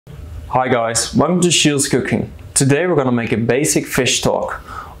Hi guys, welcome to Shield's Cooking. Today we're gonna make a basic fish stock,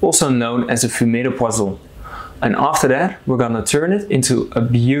 also known as a fumet de poisson. And after that we're gonna turn it into a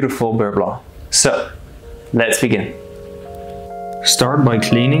beautiful beurre blanc. So, let's begin. Start by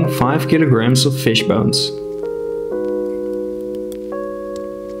cleaning 5 kilograms of fish bones.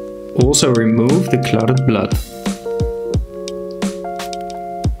 Also remove the clotted blood.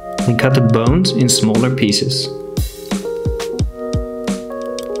 And cut the bones in smaller pieces.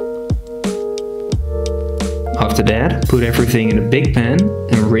 After that, put everything in a big pan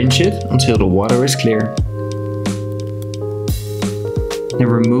and rinse it until the water is clear. Then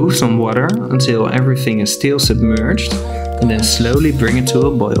remove some water until everything is still submerged and then slowly bring it to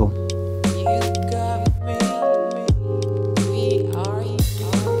a boil.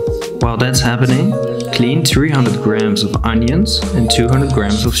 While that's happening, clean 300 grams of onions and 200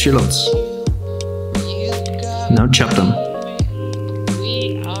 grams of shallots. Now chop them.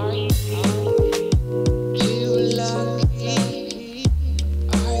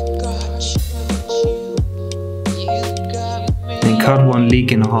 Then cut one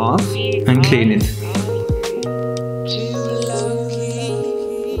leek in half and clean it.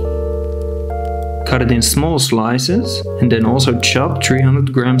 Cut it in small slices and then also chop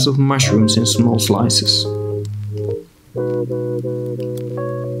 300 grams of mushrooms in small slices.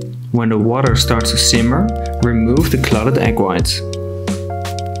 When the water starts to simmer, remove the clotted egg whites.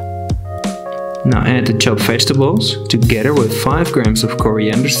 Now add the chopped vegetables together with 5 grams of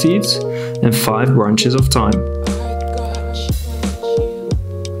coriander seeds and 5 branches of thyme.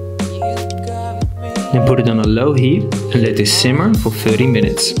 Then put it on a low heat and let this simmer for 30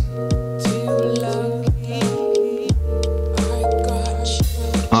 minutes.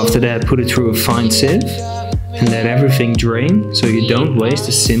 After that, put it through a fine sieve and let everything drain so you don't waste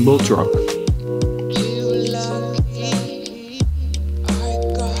a single drop.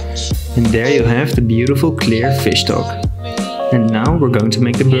 And there you have the beautiful clear fish stock. And now we're going to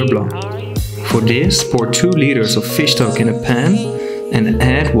make the beurre blanc. For this, pour 2 liters of fish stock in a pan and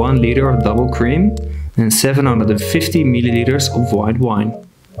add 1 liter of double cream and 750 milliliters of white wine.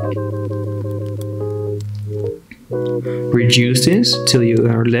 Reduce this till you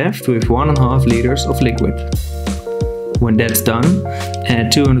are left with 1.5 liters of liquid. When that's done,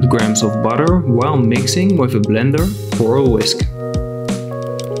 add 200 grams of butter while mixing with a blender or a whisk.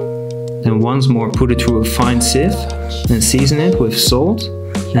 Then once more put it through a fine sieve and season it with salt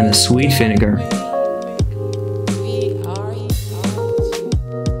and a sweet vinegar.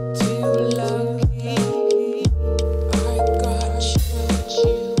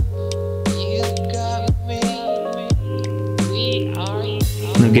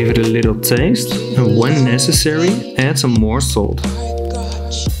 Now give it a little taste and when necessary add some more salt.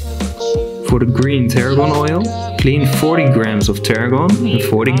 For the green tarragon oil, clean 40 grams of tarragon and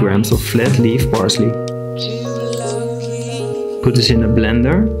 40 grams of flat leaf parsley. Put this in a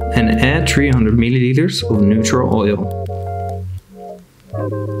blender and add 300 milliliters of neutral oil.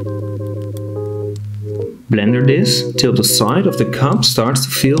 Blender this till the side of the cup starts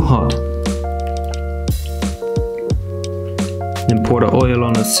to feel hot. Then pour the oil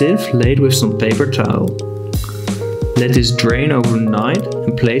on a sieve laid with some paper towel. Let this drain overnight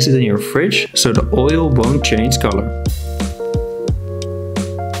and place it in your fridge so the oil won't change color.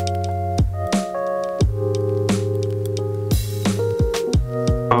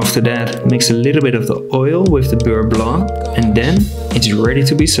 After that, mix a little bit of the oil with the beurre blanc and then it's ready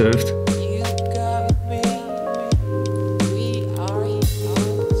to be served.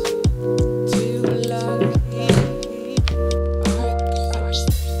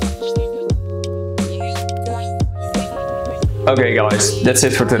 Okay guys, that's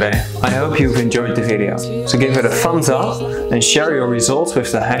it for today. I hope you've enjoyed the video. So give it a thumbs up and share your results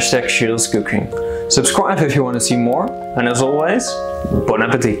with the hashtag Shield's Cooking. Subscribe if you want to see more, and as always, bon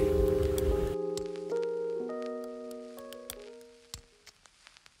appetit!